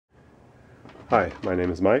Hi, my name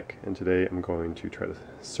is Mike, and today I'm going to try to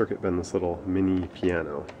circuit bend this little mini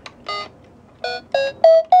piano.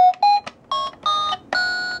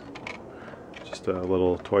 Just a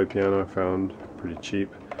little toy piano I found, pretty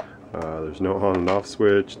cheap. There's no on and off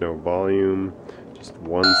switch, no volume, just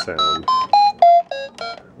one sound.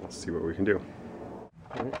 Let's see what we can do.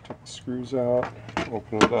 Alright, take the screws out,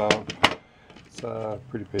 open it up. It's a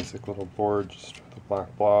pretty basic little board, just with a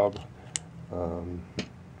black blob.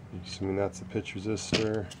 Assuming that's the pitch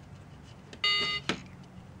resistor.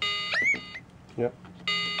 Yep.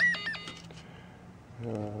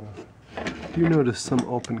 You notice some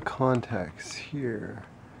open contacts here,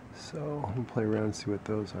 so I'm gonna play around and see what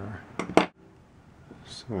those are.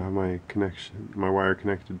 So I have my wire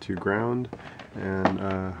connected to ground, and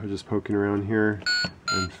I was just poking around here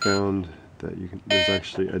and found that there's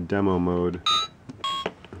actually a demo mode.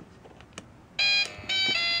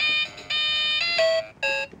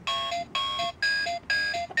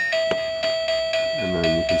 And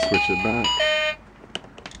then you can switch it back.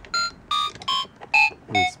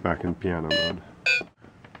 And it's back in piano mode.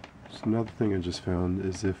 So another thing I just found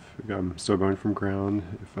is if I'm still going from ground,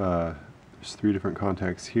 if there's 3 different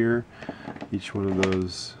contacts here, each one of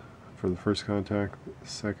those for the first contact, the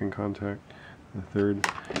second contact, the third,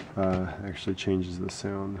 actually changes the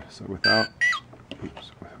sound. So without.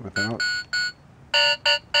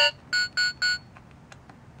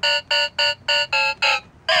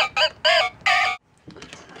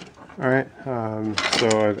 Alright, so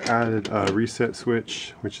I've added a reset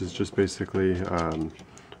switch, which is just basically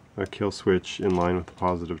a kill switch in line with the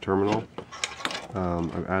positive terminal.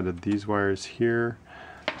 I've added these wires here,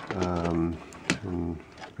 and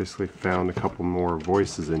basically found a couple more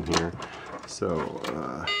voices in here. So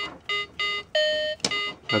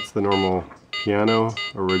that's the normal piano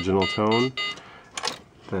original tone.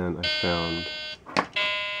 Then I found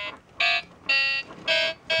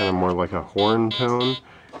kind of more like a horn tone.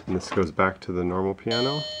 And this goes back to the normal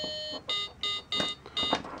piano.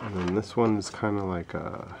 And then this one is kind of like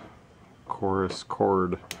a chorus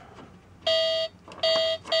chord.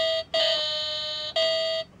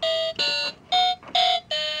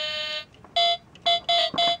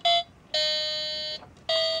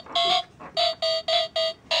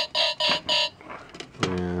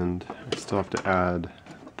 And I still have to add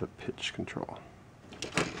the pitch control.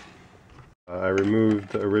 I removed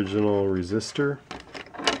the original resistor.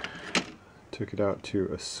 Took it out to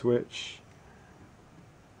a switch,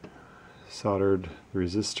 soldered the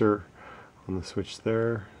resistor on the switch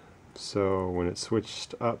there, so when it's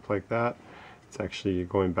switched up like that, it's actually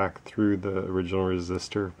going back through the original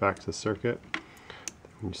resistor back to the circuit.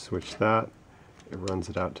 When you switch that, it runs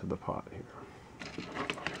it out to the pot here.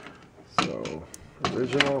 So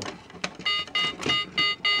original.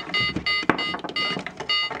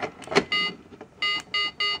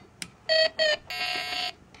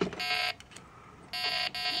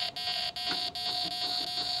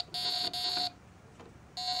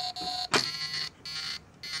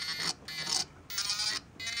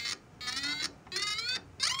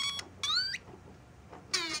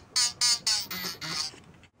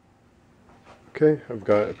 Okay, I've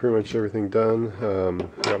got pretty much everything done.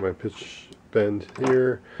 Got my pitch bend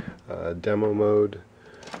here, demo mode,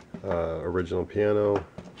 original piano,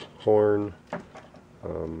 horn,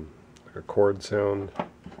 a chord sound,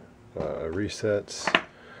 resets.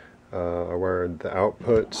 I wired the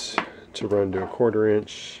output to run to a 1/4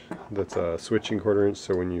 inch. That's a switching 1/4 inch,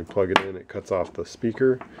 so when you plug it in, it cuts off the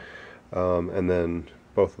speaker. And then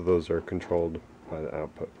both of those are controlled by the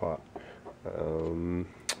output pot.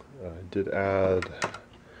 I did add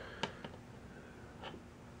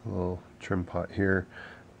a little trim pot here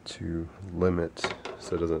to limit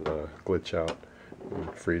so it doesn't glitch out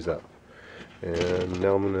and freeze up. And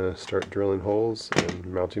now I'm going to start drilling holes and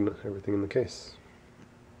mounting everything in the case.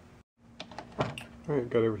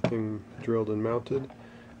 Alright, got everything drilled and mounted.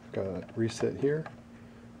 Got reset here,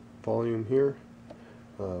 volume here,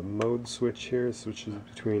 mode switch here, switches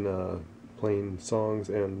between playing songs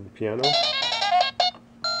and piano.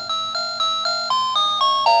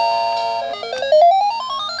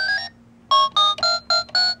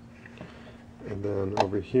 And then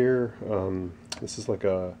over here, this is like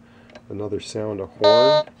another sound, a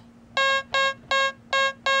horn,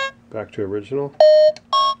 back to original.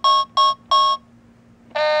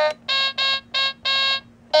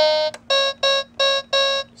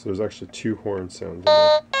 So there's actually 2 horn sounds in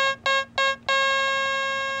there.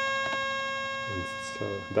 And so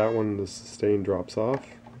that one, the sustain drops off.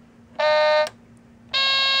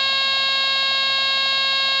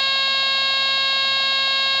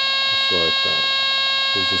 Just like that.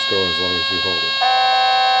 It'll just go as long as you hold it.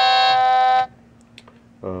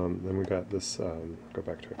 Then we got this, go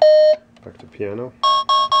back to piano.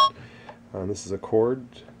 This is a chord,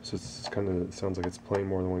 so it's kind of, it sounds like it's playing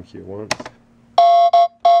more than one key at once.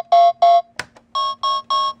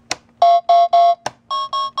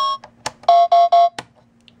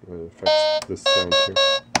 It affects this sound too.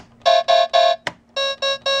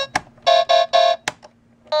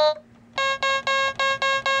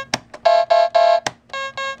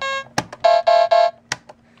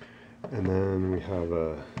 And then we have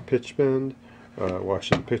a pitch bend. Watch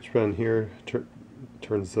the pitch bend here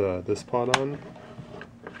turns this pot on.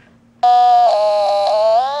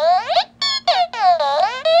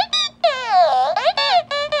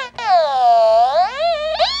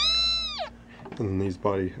 And then these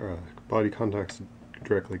body contacts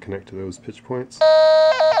directly connect to those pitch points.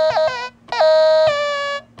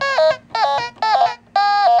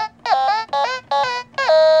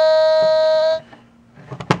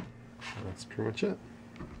 That's pretty much it.